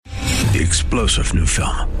The explosive new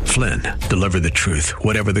film, Flynn, deliver the truth,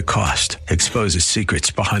 whatever the cost, exposes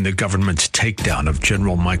secrets behind the government's takedown of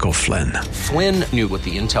General Michael Flynn. Flynn knew what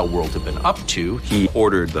the intel world had been up to. He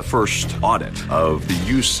ordered the first audit of the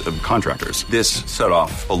use of contractors. This set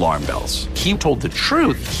off alarm bells. He told the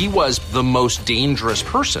truth. He was the most dangerous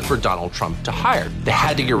person for Donald Trump to hire. They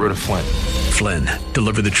had to get rid of Flynn. Flynn,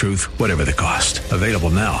 deliver the truth, whatever the cost. Available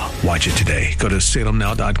now. Watch it today. Go to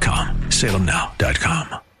salemnow.com.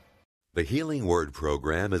 salemnow.com. The Healing Word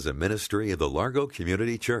program is a ministry of the Largo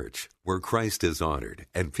Community Church, where Christ is honored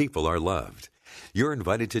and people are loved. You're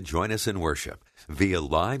invited to join us in worship via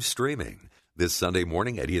live streaming this Sunday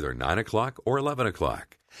morning at either 9 o'clock or 11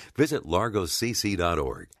 o'clock. Visit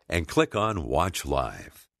largocc.org and click on Watch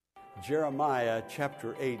Live. Jeremiah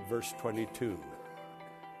chapter 8, verse 22.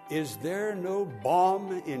 Is there no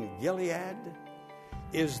balm in Gilead?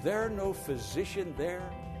 Is there no physician there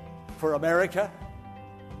for America?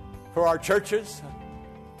 For our churches,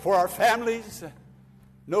 for our families,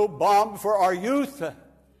 no balm for our youth.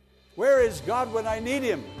 Where is God when I need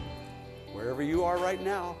Him? Wherever you are right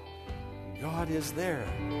now, God is there.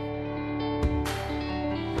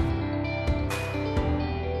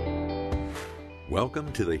 Welcome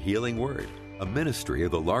to the Healing Word, a ministry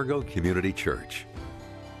of the Largo Community Church.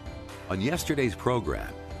 On yesterday's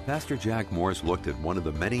program, Pastor Jack Morris looked at one of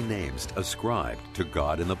the many names ascribed to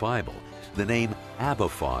God in the Bible, the name Abba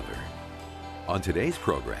Father. On today's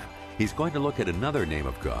program, he's going to look at another name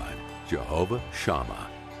of God, Jehovah Shammah.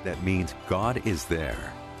 That means God is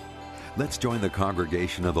there. Let's join the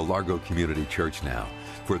congregation of the Largo Community Church now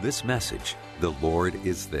for this message, The Lord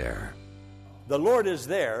is There. The Lord is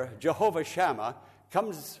there, Jehovah Shammah,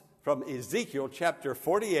 comes from Ezekiel chapter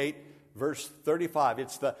 48, verse 35.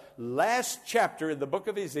 It's the last chapter in the book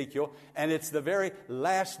of Ezekiel, and it's the very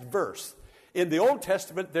last verse. In the Old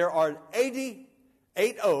Testament, there are 80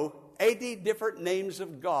 different names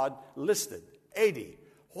of God listed. 80.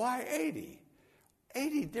 Why 80?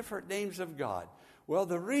 80 different names of God. Well,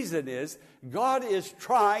 the reason is God is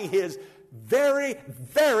trying His very,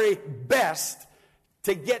 very best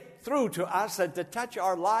to get through to us and to touch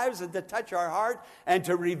our lives and to touch our heart and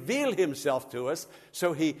to reveal Himself to us.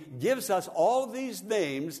 So He gives us all these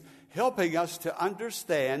names, helping us to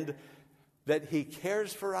understand that He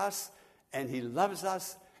cares for us and He loves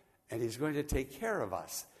us and He's going to take care of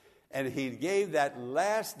us. And He gave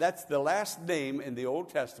that's the last name in the Old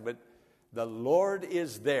Testament. The Lord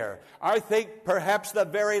is there. I think perhaps the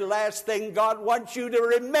very last thing God wants you to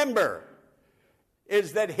remember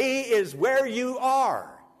is that He is where you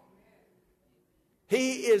are.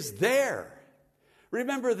 He is there.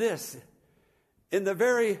 Remember this. In the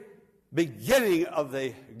very beginning of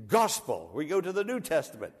the gospel, we go to the New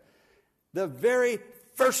Testament, the very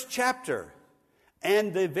first chapter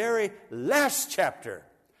and the very last chapter.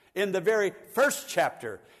 In the very first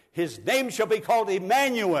chapter, His name shall be called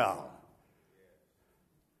Emmanuel.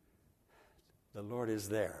 The Lord is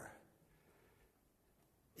there.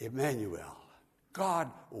 Emmanuel.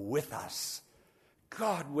 God with us.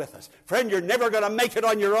 God with us. Friend, you're never going to make it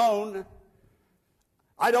on your own.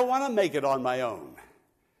 I don't want to make it on my own.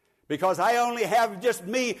 Because I only have just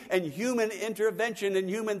me and human intervention and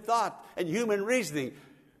human thought and human reasoning.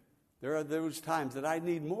 There are those times that I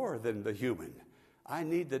need more than the human. I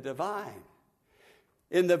need the divine.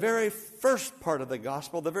 In the very first part of the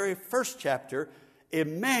gospel, the very first chapter,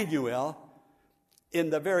 Emmanuel. In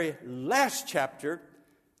the very last chapter,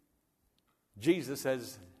 Jesus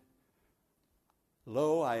says,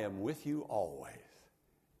 "Lo, I am with you always,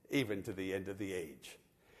 even to the end of the age."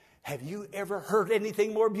 Have you ever heard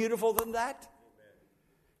anything more beautiful than that? Amen.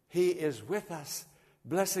 He is with us,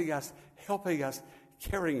 blessing us, helping us,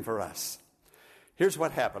 caring for us. Here's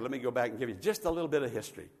what happened. Let me go back and give you just a little bit of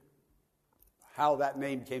history, how that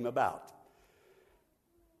name came about.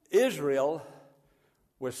 Israel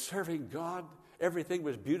was serving God. Everything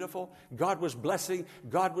was beautiful. God was blessing.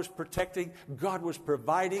 God was protecting. God was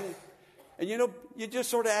providing. And you just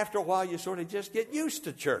sort of, after a while, you sort of just get used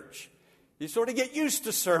to church. You sort of get used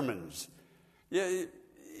to sermons. You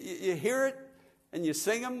hear it and you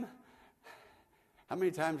sing them. How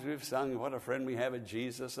many times we've sung, "What a Friend We Have in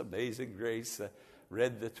Jesus, Amazing Grace,"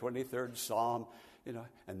 read the 23rd Psalm,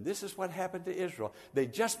 and this is what happened to Israel. They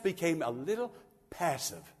just became a little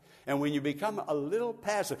passive. And when you become a little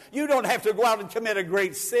passive, you don't have to go out and commit a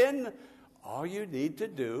great sin. All you need to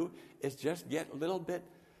do is just get a little bit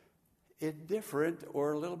indifferent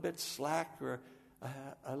or a little bit slack or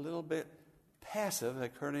a little bit passive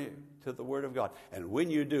according to the Word of God. And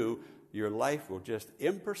when you do, your life will just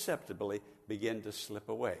imperceptibly begin to slip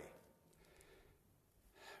away.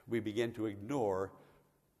 We begin to ignore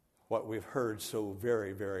what we've heard so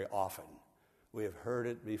very, very often. We have heard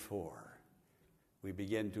it before. We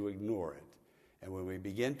begin to ignore it. And when we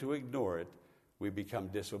begin to ignore it, we become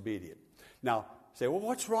disobedient. Now, say, well,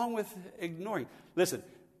 what's wrong with ignoring? Listen,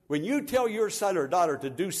 when you tell your son or daughter to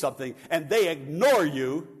do something and they ignore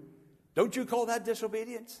you, don't you call that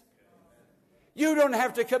disobedience? You don't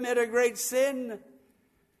have to commit a great sin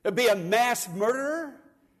to be a mass murderer.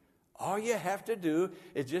 All you have to do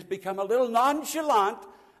is just become a little nonchalant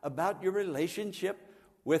about your relationship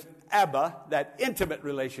with Abba, that intimate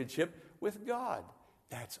relationship with God.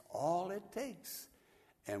 That's all it takes.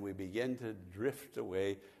 And we begin to drift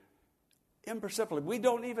away imperceptibly. We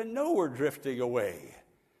don't even know we're drifting away.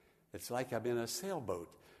 It's like I'm in a sailboat.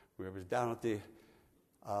 We was down at the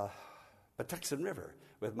Patuxent River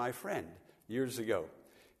with my friend years ago.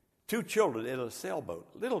 2 children in a sailboat,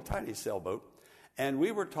 little tiny sailboat. And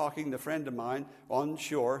we were talking, the friend of mine, on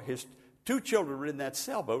shore. His 2 children were in that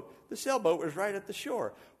sailboat. The sailboat was right at the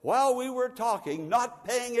shore. While we were talking, not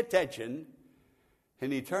paying attention,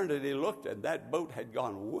 and he turned and he looked, and that boat had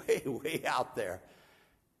gone way, way out there.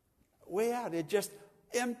 Way out. It just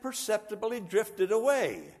imperceptibly drifted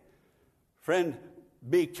away. Friend,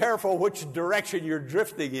 be careful which direction you're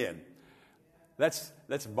drifting in. Let's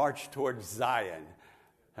march toward Zion.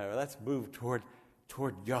 Let's move toward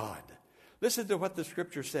God. Listen to what the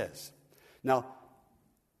Scripture says. Now,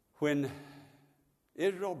 when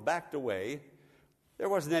Israel backed away, there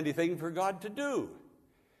wasn't anything for God to do.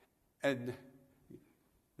 And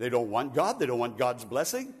they don't want God. They don't want God's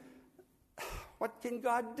blessing. What can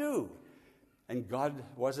God do? And God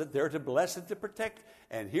wasn't there to bless and to protect.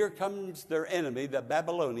 And here comes their enemy, the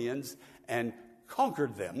Babylonians, and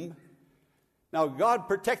conquered them. Now, God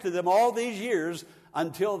protected them all these years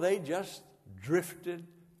until they just drifted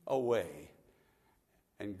away.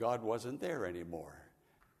 And God wasn't there anymore.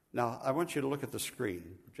 Now, I want you to look at the screen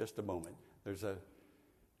for just a moment.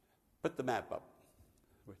 Put the map up.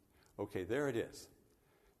 Okay, there it is.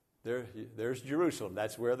 There's Jerusalem.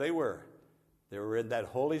 That's where they were. They were in that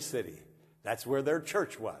holy city. That's where their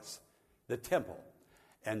church was, the temple.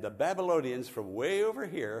 And the Babylonians from way over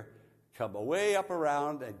here come way up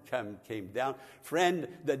around and came down. Friend,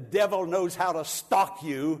 the devil knows how to stalk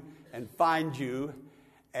you and find you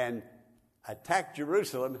and attack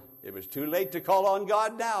Jerusalem. It was too late to call on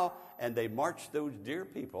God now. And they marched those dear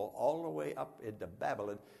people all the way up into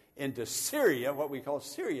Babylon, into Syria, what we call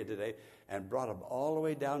Syria today, and brought them all the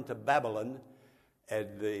way down to Babylon.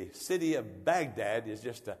 And the city of Baghdad is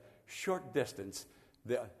just a short distance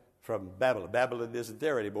from Babylon. Babylon isn't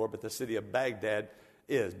there anymore, but the city of Baghdad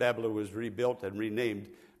is. Babylon was rebuilt and renamed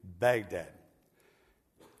Baghdad.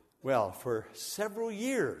 Well, for several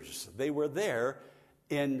years, they were there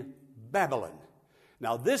in Babylon.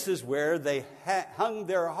 Now, this is where they hung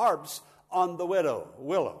their harps on the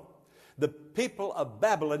willow. The people of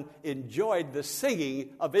Babylon enjoyed the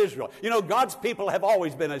singing of Israel. You know, God's people have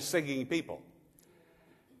always been a singing people.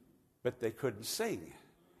 But they couldn't sing.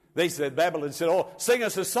 They said, Babylon said, oh, sing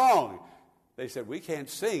us a song. They said, we can't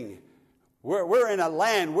sing. We're in a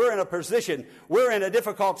land, we're in a position, we're in a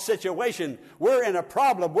difficult situation, we're in a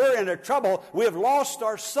problem, we're in a trouble. We have lost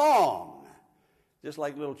our song. Just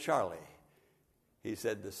like little Charlie. He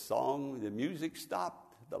said the music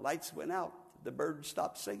stopped, the lights went out, the birds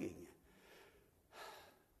stopped singing.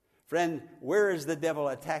 Friend, where is the devil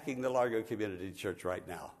attacking the Largo Community Church right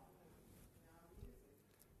now?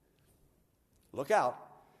 Look out.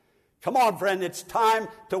 Come on, friend, it's time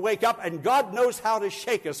to wake up, and God knows how to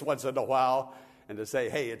shake us once in a while and to say,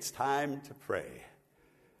 hey, it's time to pray,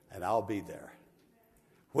 and I'll be there.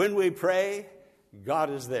 When we pray, God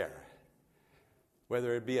is there.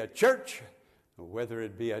 Whether it be a church, or whether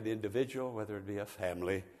it be an individual, whether it be a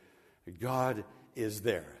family, God is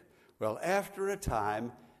there. Well, after a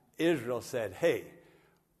time, Israel said, hey,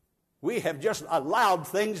 we have just allowed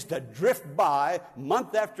things to drift by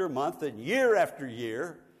month after month and year after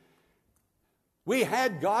year. We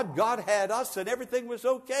had God, God had us, and everything was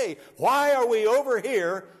okay. Why are we over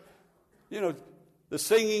here? You know, the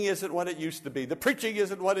singing isn't what it used to be. The preaching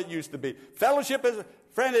isn't what it used to be. Fellowship isn't,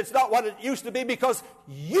 friend, it's not what it used to be because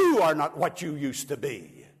you are not what you used to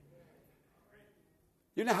be.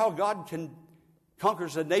 You know how God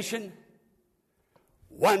conquers a nation?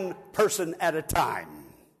 One person at a time.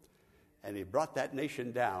 And he brought that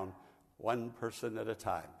nation down one person at a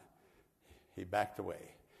time. He backed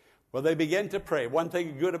away. Well, they began to pray. One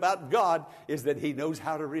thing good about God is that he knows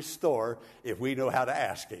how to restore if we know how to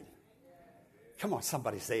ask him. Come on,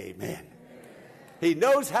 somebody say amen. He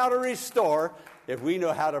knows how to restore if we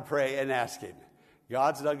know how to pray and ask him.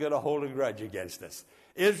 God's not going to hold a grudge against us.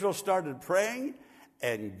 Israel started praying,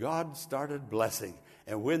 and God started blessing.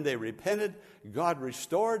 And when they repented, God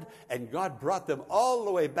restored, and God brought them all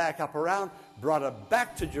the way back up around, brought them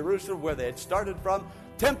back to Jerusalem where they had started from.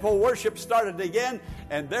 Temple worship started again,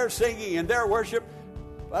 and their singing and their worship,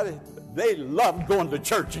 they loved going to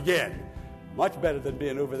church again. Much better than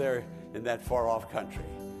being over there in that far-off country.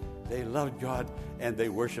 They loved God, and they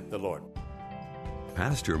worshiped the Lord.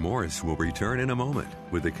 Pastor Morris will return in a moment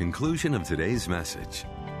with the conclusion of today's message.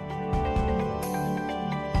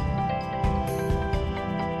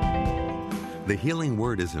 The Healing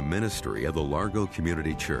Word is a ministry of the Largo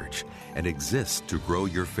Community Church and exists to grow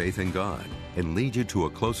your faith in God and lead you to a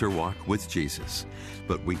closer walk with Jesus.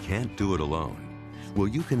 But we can't do it alone. Will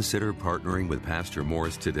you consider partnering with Pastor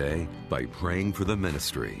Morris today by praying for the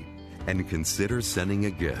ministry? And consider sending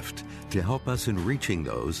a gift to help us in reaching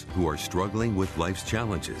those who are struggling with life's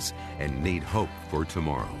challenges and need hope for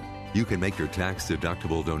tomorrow. You can make your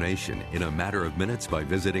tax-deductible donation in a matter of minutes by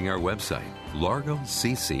visiting our website,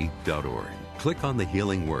 largocc.org. Click on the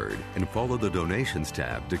Healing Word and follow the Donations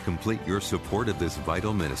tab to complete your support of this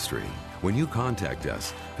vital ministry. When you contact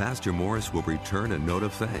us, Pastor Morris will return a note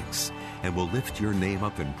of thanks and will lift your name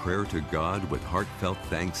up in prayer to God with heartfelt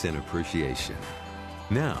thanks and appreciation.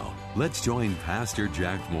 Now, let's join Pastor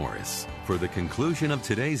Jack Morris for the conclusion of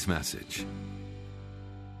today's message.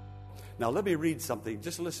 Now let me read something.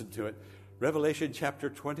 Just listen to it. Revelation chapter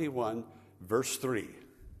 21, verse 3.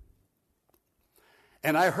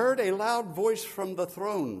 And I heard a loud voice from the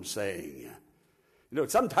throne saying,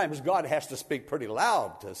 sometimes God has to speak pretty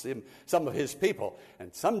loud to some of his people.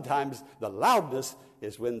 And sometimes the loudness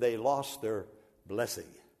is when they lost their blessing.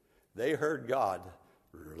 They heard God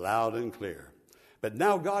loud and clear. But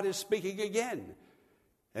now God is speaking again.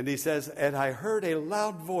 And he says, and I heard a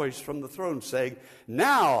loud voice from the throne saying,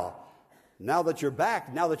 now that you're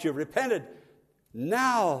back, now that you've repented,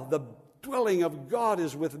 now the dwelling of God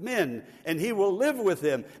is with men, and he will live with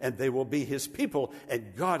them, and they will be his people,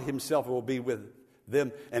 and God himself will be with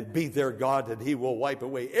them and be their God, and he will wipe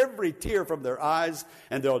away every tear from their eyes,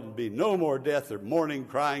 and there will be no more death or mourning,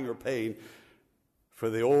 crying, or pain,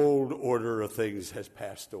 for the old order of things has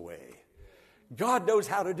passed away. God knows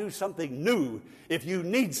how to do something new if you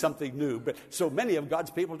need something new. But so many of God's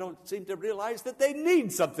people don't seem to realize that they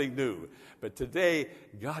need something new. But today,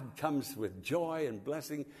 God comes with joy and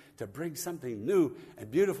blessing to bring something new and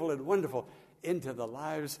beautiful and wonderful into the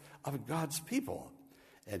lives of God's people.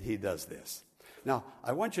 And he does this. Now,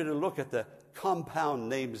 I want you to look at the compound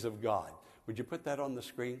names of God. Would you put that on the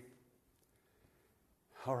screen?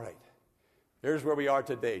 All right. Here's where we are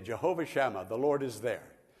today. Jehovah Shammah, the Lord is there.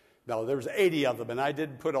 Now, there's 80 of them, and I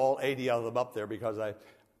didn't put all 80 of them up there because I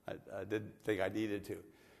didn't think I needed to.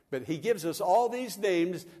 But he gives us all these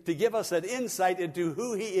names to give us an insight into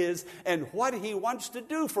who he is and what he wants to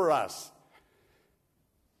do for us.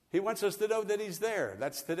 He wants us to know that he's there.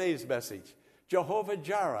 That's today's message. Jehovah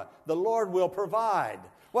Jireh, the Lord will provide.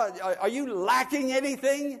 Well, are you lacking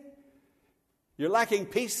anything? You're lacking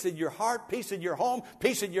peace in your heart, peace in your home,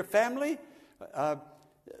 peace in your family?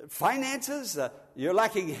 Finances, you're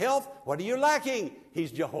lacking health. What are you lacking?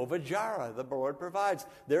 He's Jehovah Jireh, the Lord provides.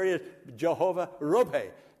 There is Jehovah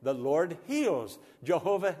Rophe, the Lord heals.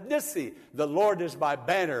 Jehovah Nissi, the Lord is my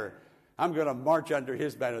banner. I'm going to march under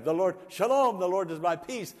his banner. The Lord Shalom, the Lord is my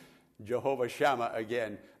peace. Jehovah Shammah,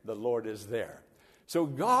 again, the Lord is there. So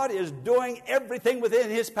God is doing everything within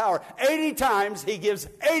his power. 80 times he gives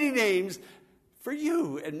 80 names for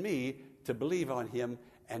you and me to believe on him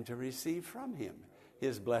and to receive from him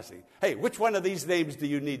his blessing. Hey, which one of these names do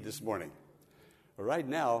you need this morning? Well, right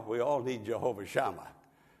now, we all need Jehovah Shammah.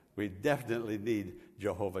 We definitely need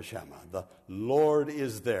Jehovah Shammah. The Lord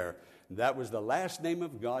is there. That was the last name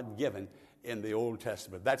of God given in the Old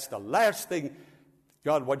Testament. That's the last thing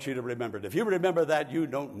God wants you to remember. If you remember that, you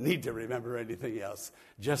don't need to remember anything else.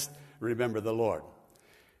 Just remember the Lord.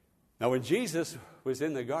 Now, when Jesus was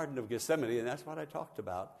in the Garden of Gethsemane, and that's what I talked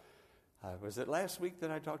about, was it last week that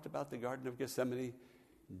I talked about the Garden of Gethsemane?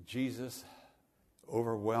 Jesus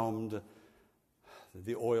overwhelmed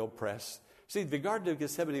the oil press. See, the Garden of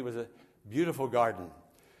Gethsemane was a beautiful garden.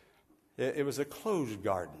 It was a closed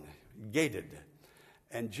garden, gated.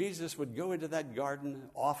 And Jesus would go into that garden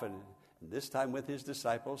often, this time with his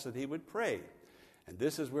disciples, and he would pray. And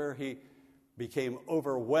this is where he became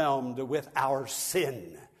overwhelmed with our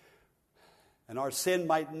sin. And our sin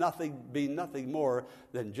might be nothing more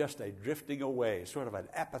than just a drifting away, sort of an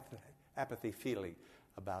apathy feeling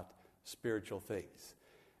about spiritual things.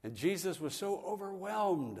 And Jesus was so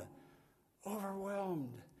overwhelmed.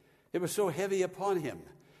 It was so heavy upon him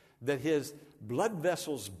that his blood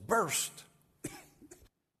vessels burst.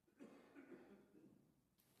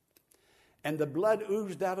 And the blood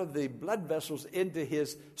oozed out of the blood vessels into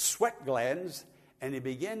his sweat glands, and he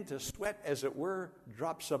began to sweat, as it were,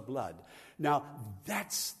 drops of blood. Now,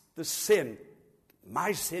 that's the sin,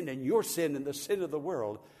 my sin and your sin and the sin of the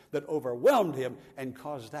world, that overwhelmed him and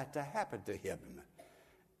caused that to happen to him.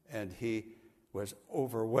 And he was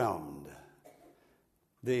overwhelmed.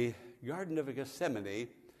 The Garden of Gethsemane,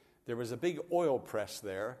 there was a big oil press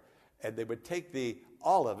there, and they would take the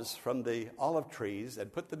olives from the olive trees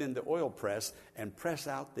and put them in the oil press and press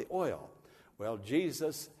out the oil. Well,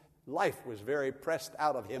 Jesus' life was very pressed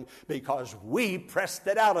out of him because we pressed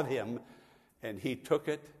it out of him. And he took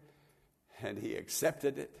it and he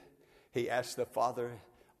accepted it. He asked the Father,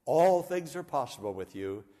 all things are possible with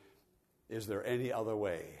you. Is there any other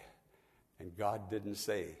way? And God didn't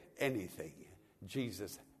say anything.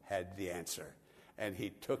 Jesus had the answer. And he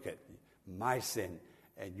took it, my sin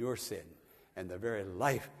and your sin. And the very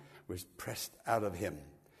life was pressed out of him.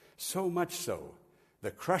 So much so,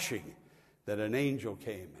 the crushing, that an angel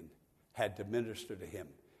came and had to minister to him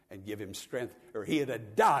and give him strength, or he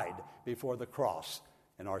had died before the cross,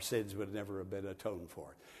 and our sins would never have been atoned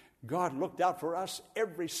for. God looked out for us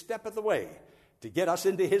every step of the way to get us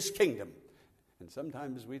into his kingdom. And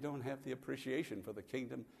sometimes we don't have the appreciation for the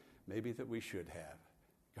kingdom maybe that we should have.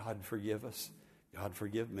 God forgive us. God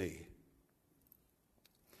forgive me.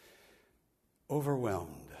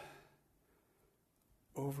 Overwhelmed.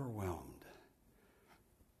 Overwhelmed.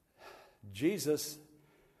 Jesus,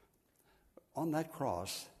 on that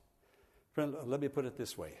cross, friend, let me put it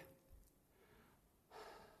this way.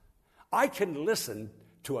 I can listen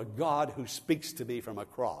to a God who speaks to me from a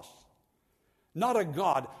cross, not a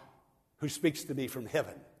God who speaks to me from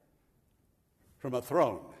heaven, from a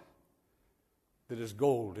throne that is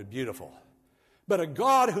gold and beautiful, but a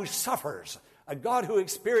God who suffers, a God who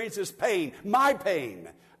experiences pain, my pain,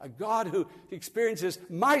 a God who experiences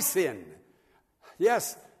my sin.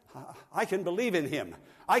 Yes, I can believe in him.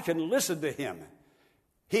 I can listen to him.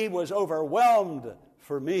 He was overwhelmed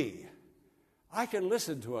for me. I can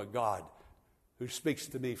listen to a God who speaks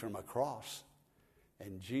to me from a cross.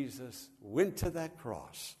 And Jesus went to that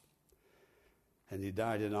cross. And he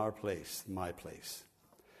died in our place, my place.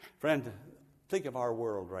 Friend, think of our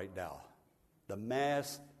world right now. The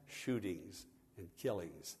mass shootings and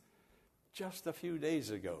killings. Just a few days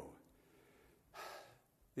ago,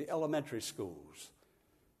 the elementary schools,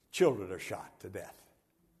 children are shot to death.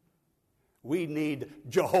 We need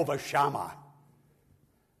Jehovah Shammah.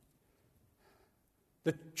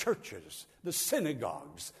 The churches, the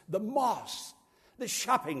synagogues, the mosques, the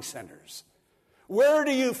shopping centers. Where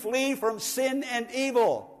do you flee from sin and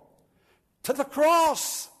evil? To the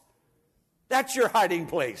cross. That's your hiding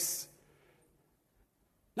place.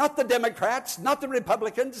 Not the Democrats, not the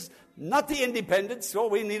Republicans, not the independents. Oh,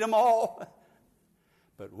 we need them all.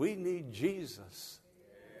 But we need Jesus.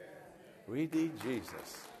 We need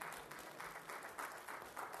Jesus.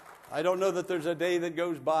 I don't know that there's a day that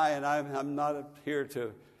goes by, and I'm not here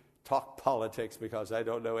to talk politics because I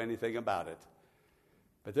don't know anything about it.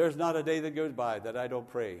 But there's not a day that goes by that I don't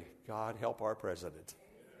pray, God help our president.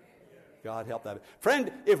 God help that.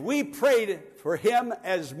 Friend, if we prayed for him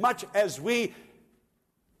as much as we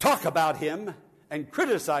talk about him and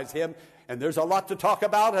criticize him, and there's a lot to talk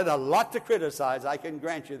about and a lot to criticize, I can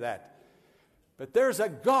grant you that. But there's a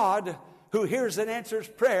God who hears and answers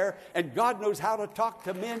prayer, and God knows how to talk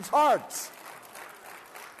to men's hearts.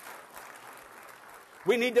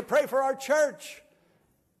 We need to pray for our church,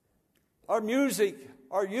 our music,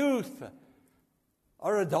 our youth,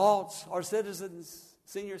 our adults, our citizens,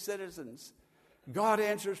 senior citizens. God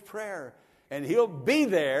answers prayer, and he'll be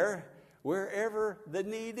there wherever the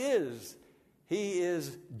need is. He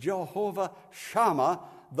is Jehovah Shammah.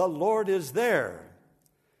 The Lord is there.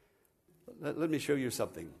 Let me show you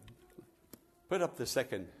something. Put up the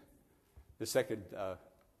second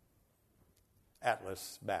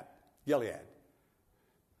atlas map. Gilead.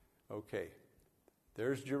 Okay.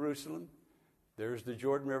 There's Jerusalem. There's the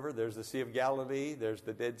Jordan River. There's the Sea of Galilee. There's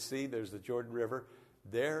the Dead Sea. There's the Jordan River.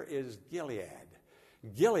 There is Gilead.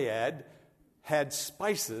 Gilead had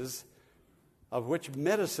spices of which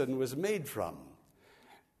medicine was made from.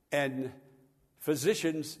 And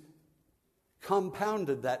physicians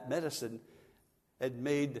compounded that medicine and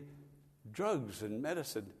made drugs and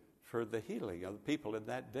medicine for the healing of the people in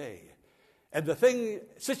that day. And the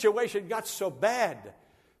situation got so bad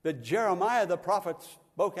that Jeremiah the prophet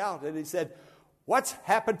spoke out and he said, "What's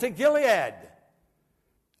happened to Gilead?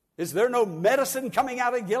 Is there no medicine coming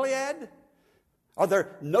out of Gilead? Are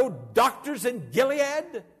there no doctors in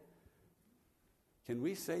Gilead?" Can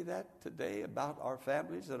we say that today about our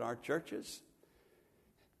families and our churches?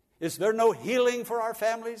 Is there no healing for our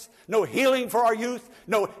families? No healing for our youth?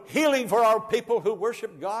 No healing for our people who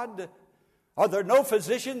worship God? Are there no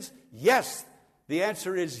physicians? Yes. The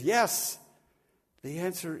answer is yes. The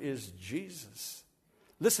answer is Jesus.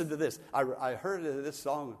 Listen to this. I heard this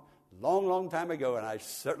song a long, long time ago, and I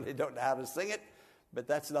certainly don't know how to sing it, but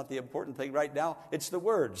that's not the important thing right now. It's the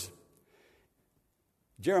words.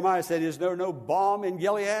 Jeremiah said, is there no balm in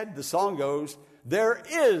Gilead? The song goes, there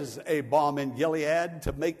is a balm in Gilead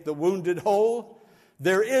to make the wounded whole.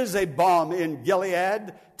 There is a balm in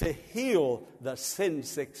Gilead to heal the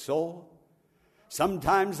sin-sick soul.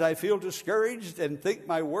 Sometimes I feel discouraged and think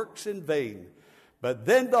my work's in vain. But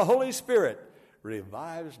then the Holy Spirit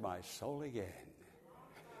revives my soul again.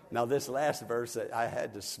 Now this last verse, I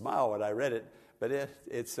had to smile when I read it, but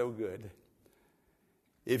it's so good.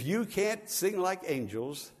 If you can't sing like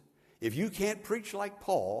angels, if you can't preach like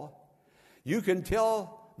Paul, you can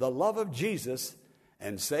tell the love of Jesus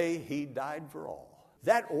and say he died for all.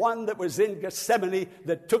 That one that was in Gethsemane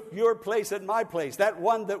that took your place and my place, that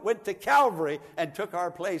one that went to Calvary and took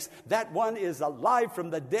our place, that one is alive from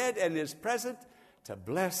the dead and is present to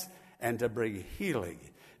bless and to bring healing.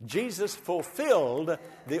 Jesus fulfilled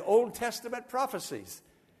the Old Testament prophecies.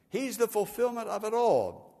 He's the fulfillment of it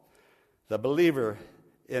all. The believer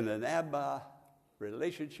in an Abba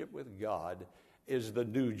relationship with God is the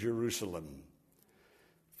New Jerusalem.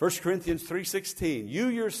 1 Corinthians 3:16, you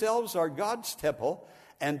yourselves are God's temple,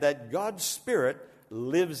 and that God's Spirit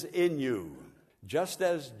lives in you. Just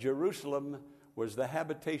as Jerusalem was the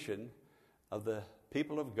habitation of the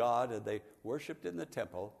people of God, and they worshiped in the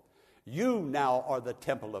temple, you now are the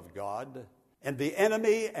temple of God, and the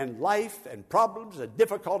enemy and life and problems and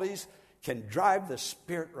difficulties can drive the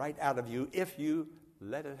Spirit right out of you if you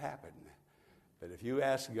let it happen. But if you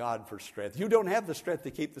ask God for strength, you don't have the strength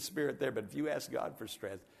to keep the Spirit there, but if you ask God for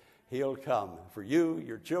strength, He'll come for you,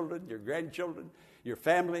 your children, your grandchildren, your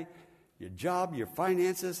family, your job, your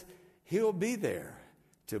finances. He'll be there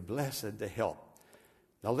to bless and to help.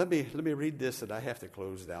 Now let me read this, and I have to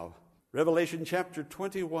close now. Revelation chapter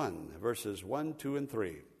 21, verses 1, 2, and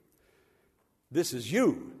 3. This is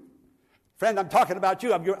you. Friend, I'm talking about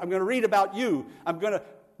you. I'm going to read about you. I'm going to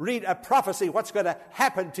read a prophecy, what's going to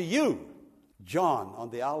happen to you. John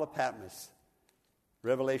on the Isle of Patmos,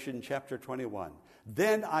 Revelation chapter 21.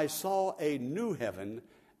 Then I saw a new heaven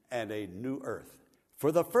and a new earth.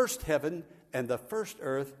 For the first heaven and the first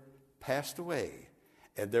earth passed away,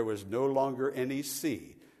 and there was no longer any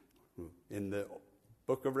sea. In the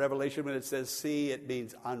book of Revelation, when it says sea, it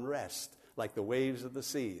means unrest, like the waves of the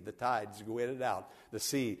sea. The tides go in and out. The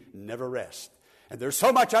sea never rests. And there's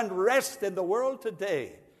so much unrest in the world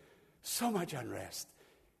today. So much unrest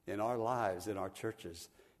in our lives, in our churches,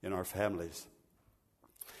 in our families.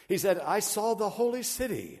 He said, I saw the holy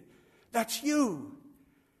city. That's you.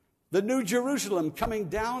 The New Jerusalem coming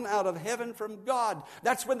down out of heaven from God.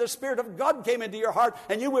 That's when the Spirit of God came into your heart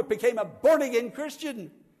and you became a born-again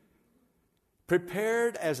Christian.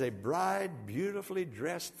 Prepared as a bride beautifully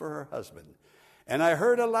dressed for her husband. And I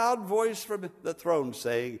heard a loud voice from the throne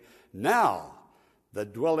saying, now the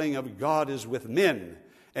dwelling of God is with men,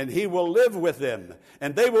 and He will live with them,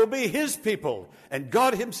 and they will be His people, and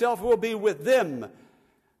God Himself will be with them.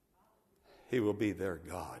 He will be their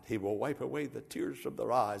God. He will wipe away the tears from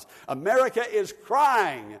their eyes. America is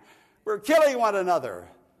crying. We're killing one another.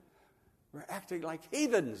 We're acting like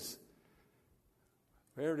heathens.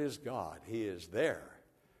 Where is God? He is there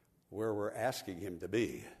where we're asking Him to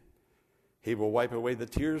be. He will wipe away the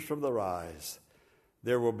tears from their eyes.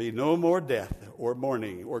 There will be no more death or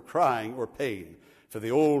mourning or crying or pain, for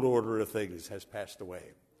the old order of things has passed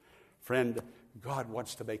away. Friend, God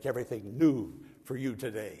wants to make everything new for you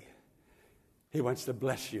today. He wants to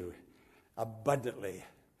bless you abundantly.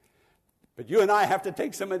 But you and I have to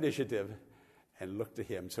take some initiative and look to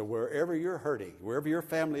Him. So wherever you're hurting, wherever your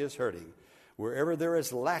family is hurting, wherever there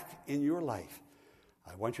is lack in your life,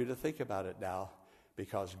 I want you to think about it now,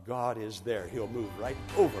 because God is there. He'll move right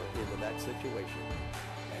over into that situation.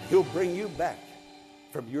 And He'll bring you back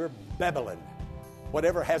from your Babylon.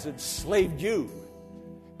 Whatever has enslaved you,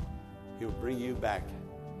 He'll bring you back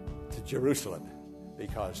to Jerusalem,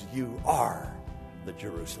 because you are the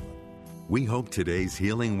Jerusalem. We hope today's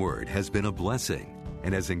healing word has been a blessing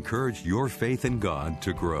and has encouraged your faith in God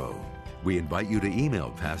to grow. We invite you to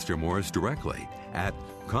email Pastor Morris directly at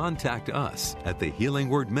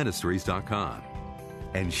contactus@thehealingwordministries.com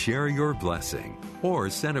and share your blessing,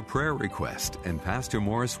 or send a prayer request and Pastor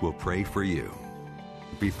Morris will pray for you.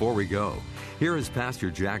 Before we go, here is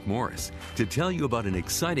Pastor Jack Morris to tell you about an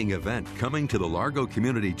exciting event coming to the Largo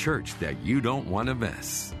Community Church that you don't want to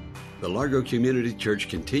miss. The Largo Community Church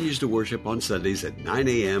continues to worship on Sundays at 9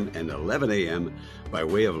 a.m. and 11 a.m. by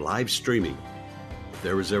way of live streaming. If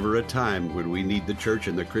there was ever a time when we need the church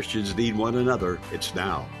and the Christians need one another, it's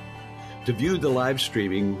now. To view the live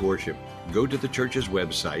streaming worship, go to the church's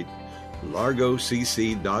website,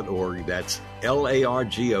 largocc.org. That's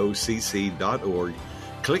largocc.org.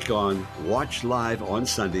 Click on Watch Live on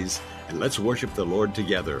Sundays, and let's worship the Lord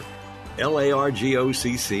together.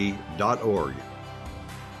 largocc.org.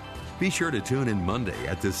 Be sure to tune in Monday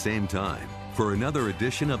at the same time for another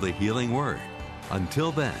edition of the Healing Word.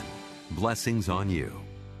 Until then, blessings on you.